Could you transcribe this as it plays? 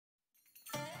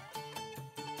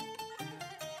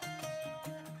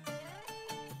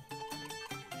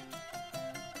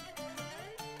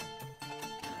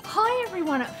Hi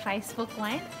everyone at Facebook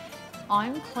Land.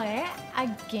 I'm Claire.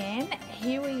 Again,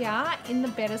 here we are in the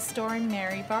Better Store in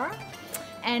Maryborough,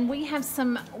 and we have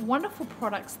some wonderful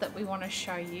products that we want to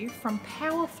show you from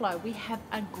Powerflo. We have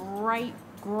a great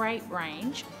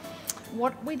range.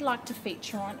 What we'd like to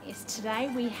feature on is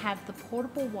today we have the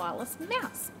portable wireless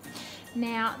mouse.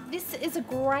 Now this is a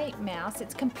great mouse.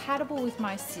 It's compatible with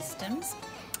most systems,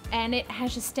 and it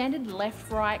has your standard left,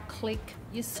 right, click,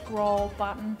 your scroll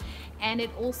button, and it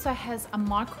also has a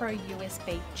micro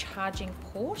USB charging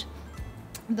port.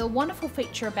 The wonderful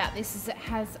feature about this is it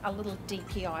has a little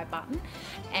DPI button,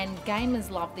 and gamers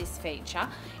love this feature.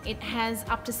 It has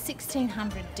up to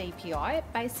 1600 DPI.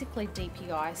 Basically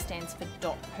DPI stands for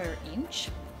dot per inch.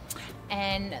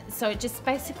 And so it just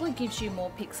basically gives you more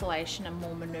pixelation and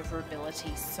more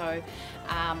maneuverability. So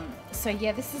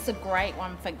yeah, this is a great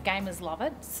one for gamers, love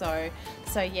it. So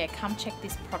yeah, come check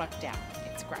this product out.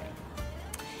 It's great.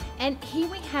 And here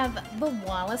we have the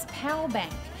wireless power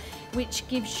bank, which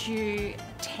gives you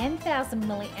 10,000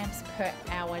 milliamps per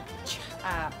hour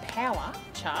power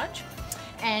charge.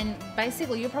 And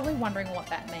basically, you're probably wondering what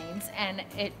that means, and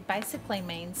it basically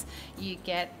means you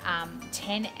get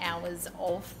 10 hours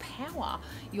of power.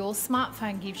 Your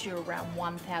smartphone gives you around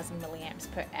 1,000 milliamps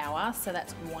per hour, so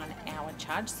that's 1 hour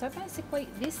charge. So basically,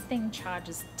 this thing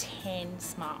charges 10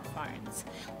 smartphones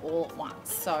all at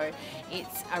once. So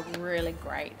it's a really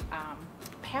great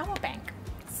power bank.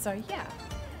 So yeah.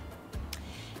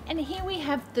 And here we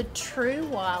have the True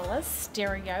Wireless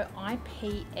Stereo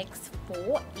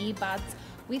IPX4 earbuds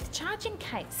with charging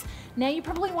case. Now you're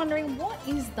probably wondering, what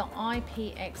is the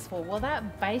IPX4? Well,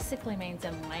 that basically means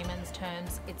in layman's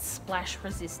terms, it's splash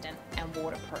resistant and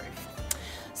waterproof.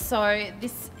 So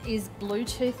this is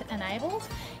Bluetooth enabled.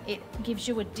 It gives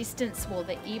you a distance, well,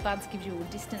 the earbuds give you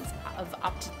a distance of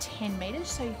up to 10 meters,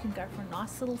 so you can go for a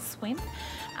nice little swim.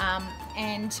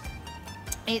 And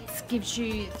it gives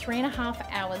you 3.5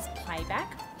 hours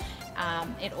playback.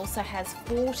 It also has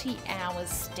 40 hours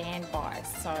standby,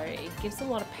 so it gives a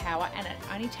lot of power, and it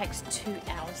only takes 2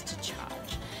 hours to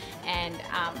charge. And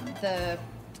the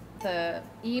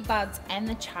earbuds and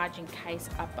the charging case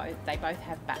are both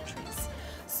have batteries.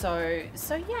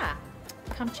 So yeah,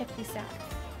 come check this out.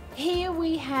 Here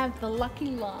we have the lucky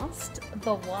last,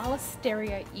 the wireless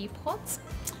stereo earpods.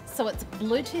 So it's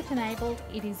Bluetooth enabled,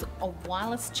 it is a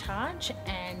wireless charge,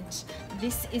 and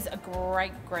this is a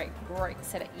great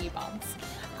set of earbuds.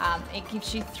 It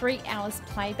gives you 3 hours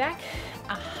playback,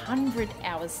 100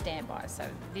 hours standby. So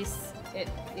this, it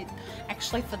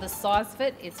actually, for the size of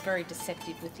it, it's very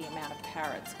deceptive with the amount of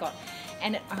power it's got,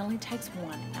 and it only takes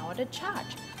 1 hour to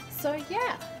charge. So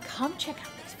yeah, come check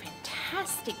out these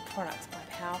fantastic products by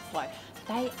Powerflo.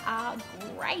 They are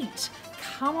great.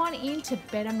 Come on in to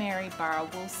Better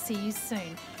Maryborough. We'll see you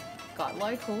soon. Got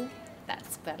local,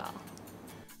 that's better.